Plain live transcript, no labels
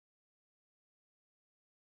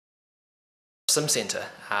Sim Centre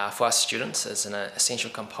for us students is an essential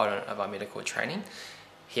component of our medical training.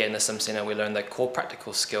 Here in the Sim Centre we learn the core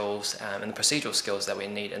practical skills and the procedural skills that we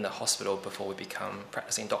need in the hospital before we become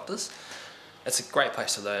practicing doctors. It's a great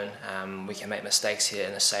place to learn. We can make mistakes here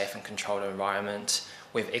in a safe and controlled environment.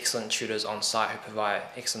 We have excellent tutors on site who provide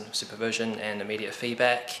excellent supervision and immediate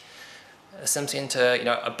feedback. The Sim Centre,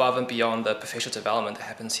 above and beyond the professional development that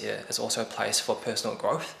happens here, is also a place for personal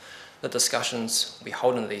growth. The discussions we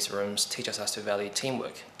hold in these rooms teach us to value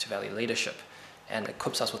teamwork, to value leadership, and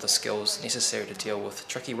equips us with the skills necessary to deal with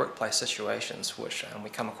tricky workplace situations, which we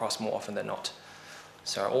come across more often than not.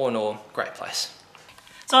 So all in all, great place.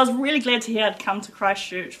 So I was really glad to hear I'd come to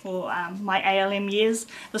Christchurch for my ALM years.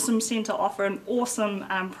 The Sim Centre offer an awesome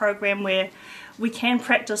program where we can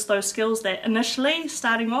practice those skills that initially,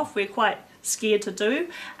 starting off, we're quite scared to do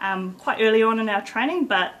quite early on in our training,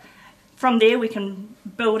 but from there we can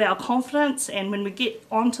build our confidence, and when we get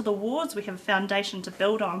onto the wards we have a foundation to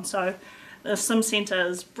build on. So the Sim Centre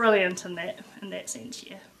is brilliant in that sense,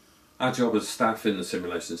 yeah. Our job as staff in the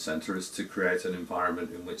Simulation Centre is to create an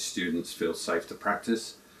environment in which students feel safe to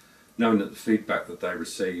practice, knowing that the feedback that they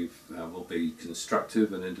receive will be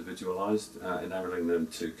constructive and individualised, enabling them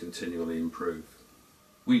to continually improve.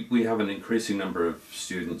 We have an increasing number of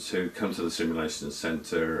students who come to the Simulation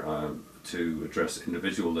Centre to address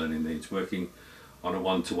individual learning needs, working on a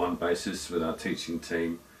one-to-one basis with our teaching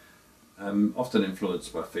team, often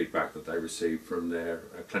influenced by feedback that they receive from their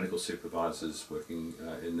clinical supervisors working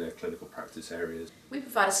in their clinical practice areas. We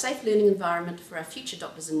provide a safe learning environment for our future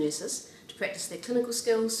doctors and nurses to practice their clinical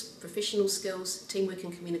skills, professional skills, teamwork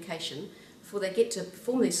and communication before they get to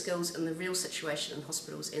perform these skills in the real situation in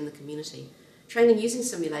hospitals and the community. Training using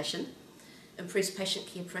simulation improves patient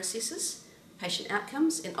care processes, patient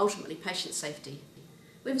outcomes and ultimately patient safety.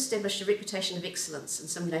 We've established a reputation of excellence in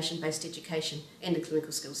simulation-based education and in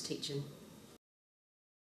clinical skills teaching.